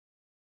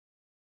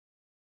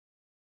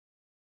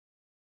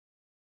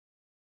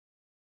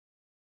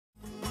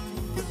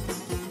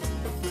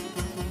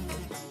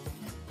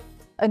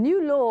A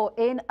new law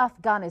in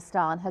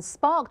Afghanistan has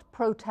sparked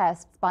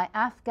protests by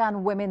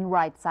Afghan women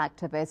rights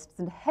activists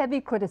and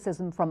heavy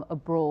criticism from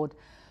abroad.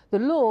 The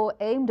law,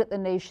 aimed at the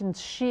nation's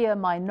Shia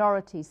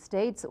minority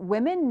states,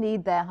 women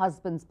need their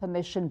husband's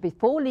permission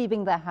before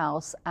leaving their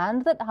house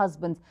and that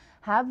husbands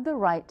have the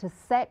right to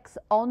sex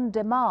on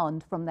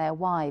demand from their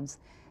wives.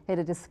 Here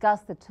to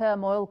discuss the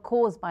turmoil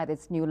caused by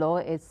this new law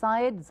is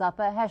Zafar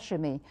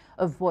Hashemi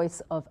of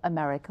Voice of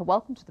America.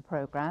 Welcome to the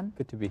program.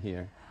 Good to be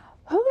here.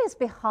 Who is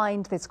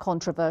behind this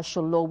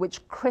controversial law,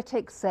 which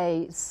critics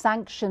say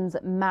sanctions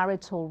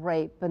marital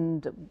rape,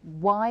 and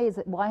why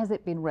has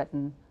it been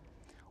written?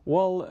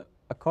 Well,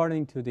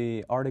 according to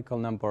the article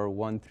number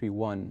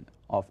 131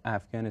 of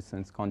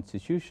Afghanistan's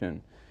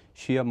constitution,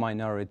 Shia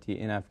minority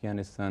in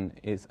Afghanistan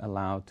is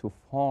allowed to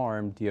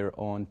form their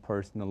own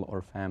personal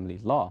or family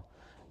law.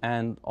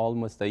 And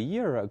almost a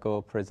year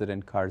ago,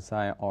 President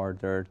Karzai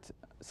ordered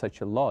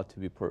such a law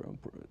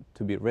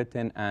to be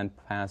written and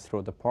passed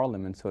through the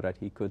parliament so that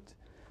he could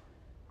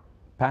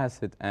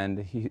pass it and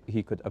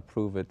he could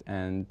approve it.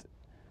 And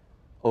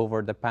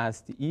over the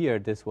past year,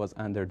 this was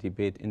under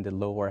debate in the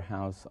lower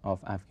house of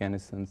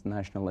Afghanistan's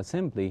National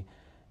Assembly,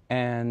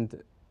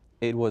 and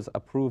it was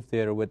approved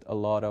there with a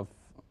lot of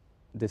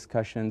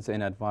discussions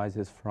and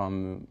advices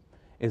from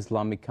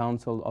Islamic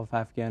Council of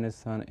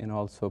Afghanistan and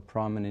also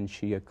prominent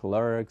Shia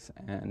clerics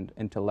and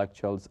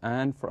intellectuals,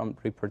 and from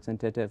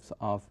representatives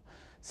of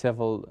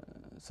civil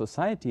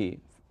society,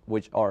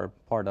 which are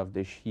part of the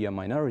Shia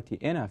minority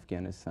in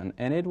Afghanistan.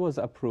 And it was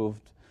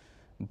approved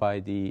by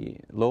the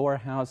lower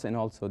house and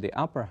also the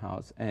upper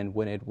house. And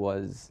when it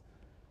was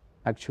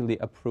actually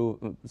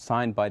approved,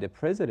 signed by the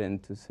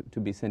president to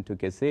be sent to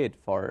Gazette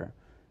for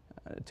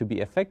to be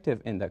effective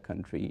in the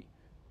country,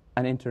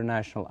 an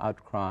international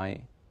outcry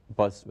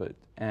buzzed.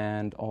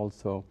 And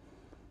also,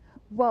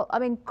 well, I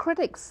mean,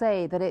 critics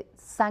say that it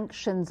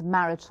sanctions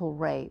marital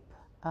rape.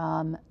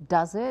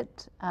 Does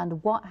it?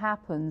 And what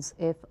happens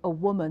if a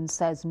woman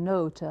says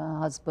no to her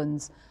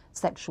husband's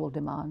sexual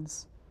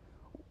demands?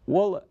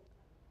 Well,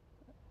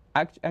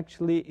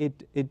 actually,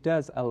 it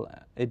does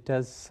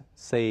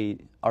say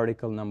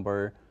article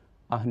number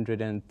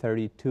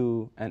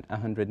 132 and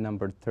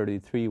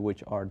 133,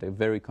 which are the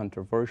very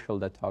controversial,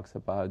 that talks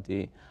about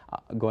the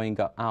going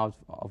out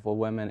of a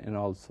woman and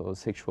also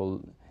sexual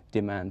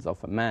demands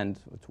of a man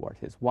toward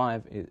his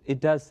wife. It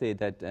does say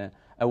that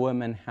a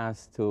woman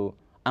has to,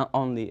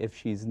 only if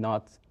she's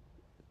not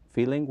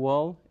feeling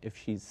well, if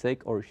she's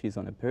sick or she's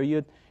on a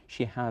period,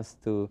 she has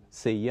to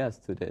say yes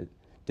to the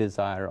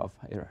desire of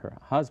her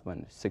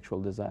husband, sexual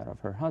desire of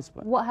her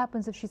husband. What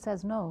happens if she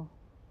says no?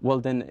 Well,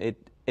 then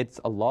it's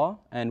a law,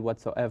 and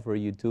whatsoever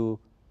you do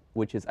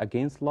which is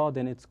against law,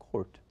 then it's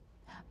court.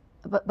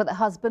 But the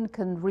husband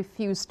can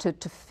refuse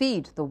to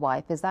feed the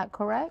wife, is that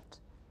correct?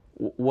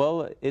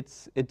 Well,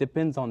 it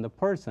depends on the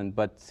person,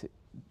 but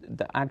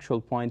the actual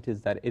point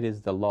is that it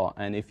is the law,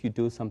 and if you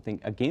do something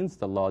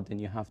against the law, then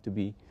you have to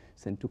be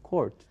sent to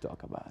court to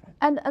talk about it.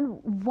 And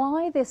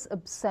why this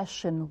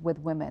obsession with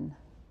women?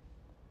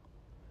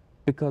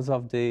 Because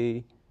of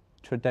the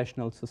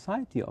traditional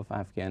society of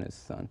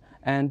Afghanistan.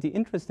 And the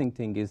interesting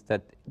thing is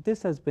that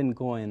this has been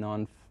going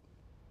on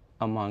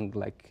among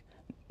like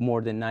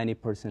more than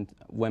 90%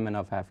 women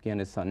of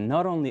Afghanistan,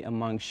 not only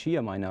among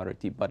Shia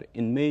minority, but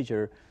in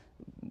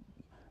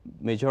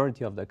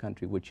majority of the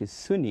country, which is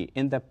Sunni.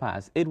 In the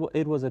past, it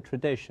was a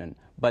tradition,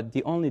 but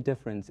the only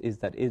difference is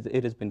that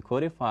it has been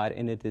codified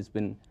and it has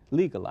been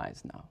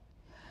legalized now.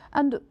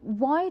 And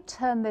why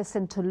turn this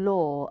into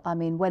law? I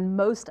mean, when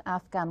most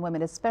Afghan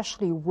women,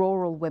 especially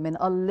rural women,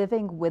 are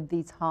living with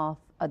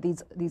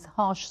these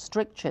harsh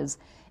strictures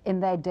in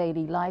their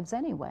daily lives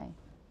anyway?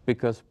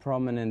 Because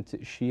prominent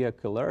Shia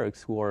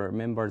clerics who are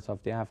members of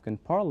the Afghan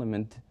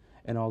parliament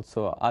and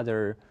also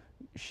other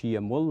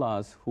Shia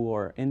mullahs who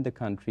are in the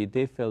country,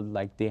 they feel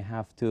like they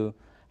have to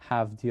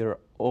have their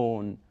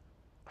own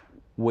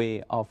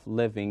way of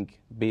living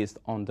based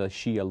on the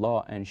Shia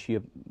law and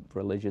Shia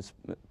religious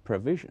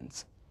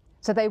provisions.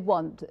 So they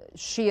want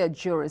Shia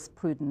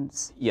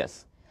jurisprudence?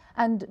 Yes.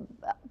 And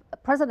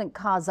President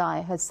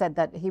Karzai has said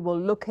that he will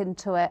look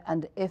into it,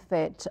 and if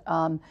it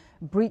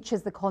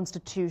breaches the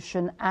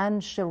constitution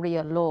and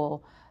Sharia law,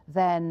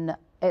 then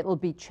it will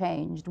be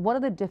changed. What are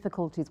the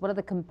difficulties, what are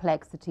the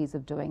complexities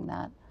of doing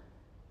that?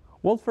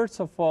 Well, first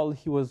of all,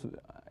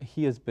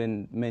 he has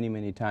been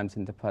many times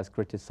in the past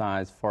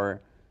criticized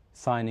for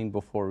signing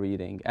before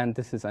reading, and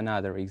this is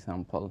another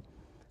example.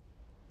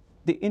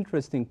 The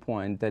interesting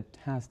point that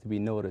has to be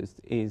noticed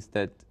is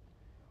that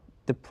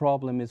the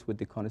problem is with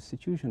the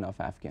Constitution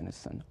of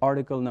Afghanistan.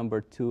 Article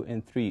number 2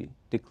 and 3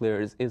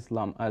 declares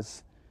Islam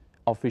as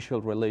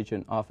official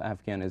religion of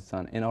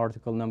Afghanistan, and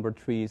Article number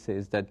 3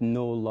 says that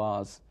no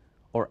laws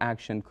or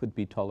action could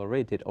be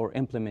tolerated or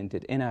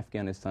implemented in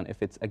Afghanistan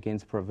if it's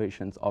against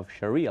provisions of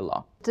Sharia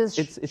law. Does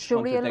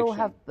Sharia law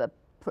have,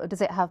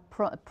 does it have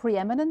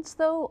preeminence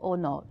though, or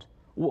not?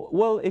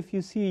 Well, if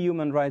you see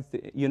human rights,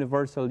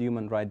 universal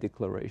human rights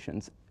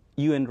declarations,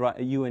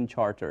 UN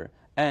Charter,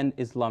 and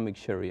Islamic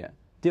Sharia,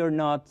 they're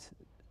not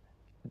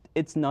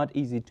it's not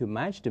easy to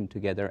match them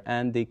together,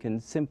 and they can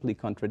simply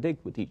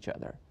contradict with each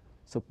other.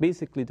 So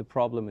basically the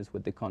problem is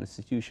with the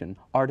Constitution,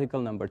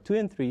 Article number 2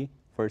 and 3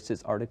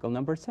 versus Article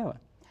number 7.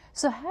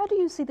 So how do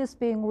you see this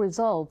being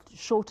resolved,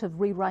 short of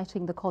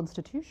rewriting the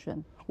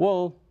Constitution?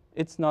 Well,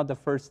 it's not the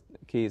first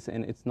case,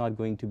 and it's not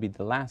going to be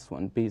the last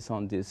one based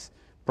on this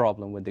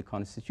problem with the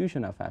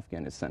Constitution of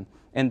Afghanistan.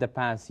 In the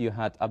past, you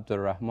had Abdul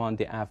Rahman,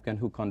 the Afghan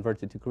who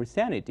converted to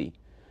Christianity,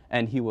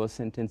 and he was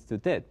sentenced to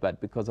death,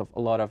 but because of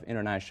a lot of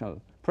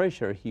international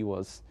pressure, he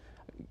was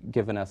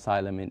given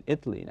asylum in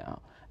Italy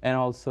now. And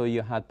also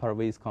you had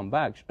Parvez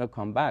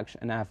Kambaksh,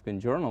 an Afghan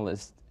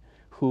journalist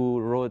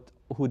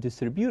who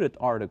distributed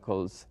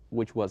articles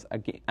which was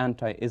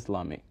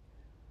anti-Islamic.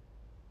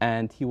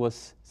 And he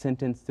was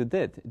sentenced to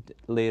death.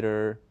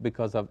 Later,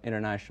 because of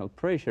international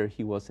pressure,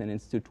 he was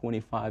sentenced to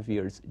 25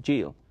 years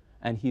jail,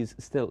 and he's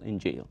still in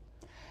jail.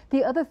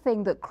 The other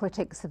thing that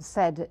critics have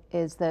said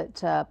is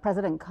that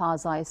President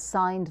Karzai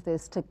signed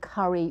this to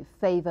curry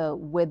favor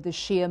with the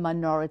Shia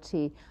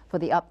minority for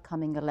the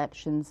upcoming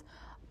elections.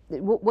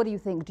 What do you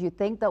think? Do you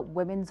think that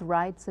women's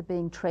rights are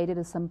being traded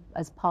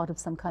as part of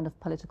some kind of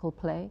political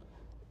play?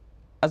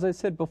 As I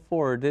said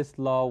before, this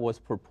law was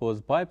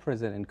proposed by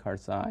President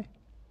Karzai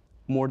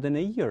more than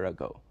a year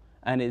ago,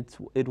 and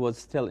it was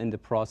still in the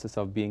process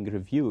of being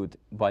reviewed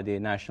by the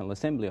National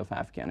Assembly of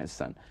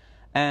Afghanistan.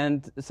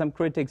 And some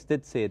critics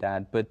did say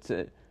that, but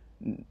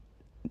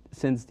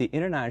since the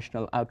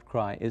international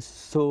outcry is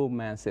so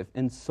massive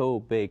and so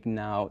big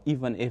now,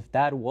 even if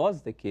that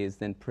was the case,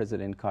 then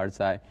President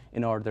Karzai,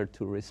 in order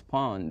to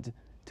respond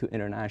to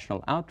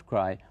international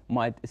outcry,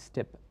 might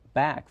step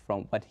back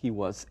from what he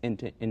was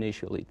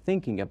initially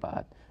thinking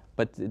about.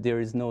 But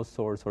there is no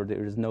source, or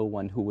there is no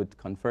one who would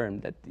confirm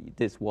that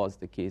this was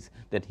the case,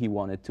 that he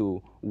wanted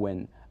to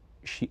win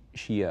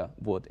Shia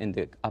vote in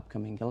the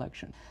upcoming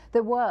election.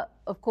 There were,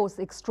 of course,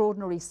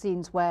 extraordinary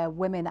scenes where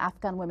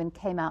Afghan women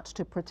came out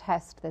to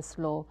protest this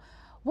law.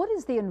 What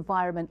is the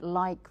environment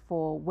like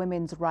for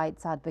women's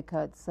rights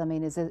advocates? I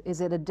mean, is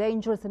it a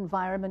dangerous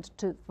environment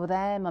for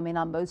them? I mean,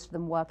 are most of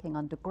them working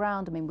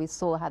underground? I mean, we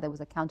saw how there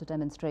was a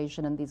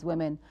counter-demonstration and these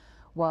women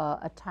were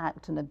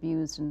attacked and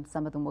abused, and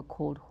some of them were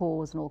called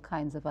whores and all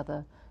kinds of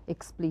other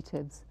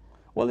expletives.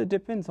 Well, it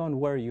depends on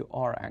where you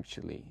are,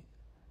 actually.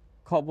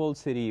 Kabul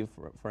city,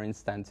 for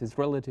instance, is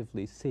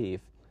relatively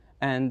safe.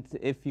 And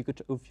if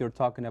you're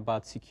talking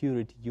about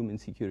security, human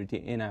security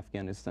in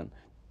Afghanistan,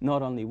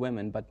 not only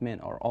women but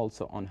men are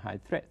also on high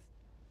threat.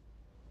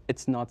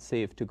 It's not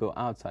safe to go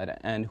outside,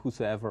 and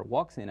whosoever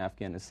walks in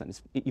Afghanistan,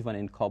 even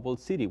in Kabul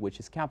city,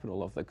 which is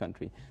capital of the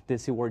country, they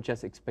say we're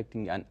just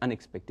expecting an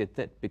unexpected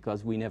death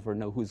because we never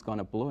know who's going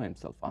to blow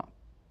himself up.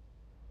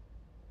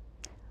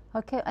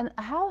 Okay, and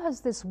how has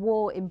this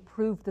war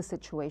improved the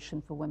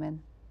situation for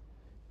women?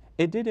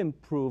 It did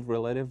improve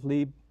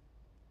relatively,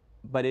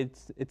 but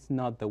it's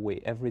not the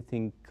way.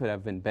 Everything could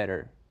have been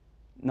better.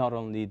 Not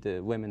only the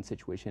women's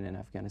situation in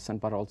Afghanistan,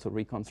 but also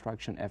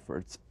reconstruction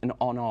efforts, and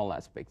on all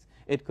aspects.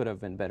 It could have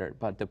been better,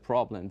 but the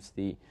problems,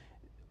 the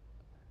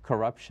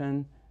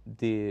corruption,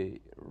 the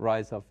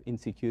rise of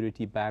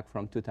insecurity back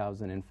from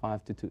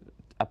 2005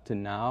 up to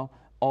now,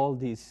 all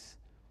these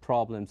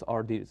problems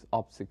or these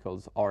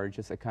obstacles are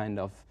just a kind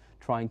of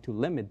trying to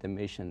limit the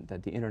mission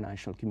that the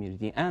international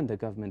community and the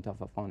government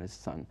of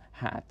Afghanistan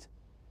had.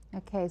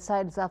 Okay,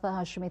 Syed Zafar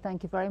Hashemi,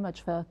 thank you very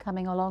much for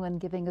coming along and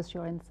giving us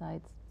your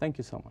insights. Thank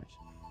you so much.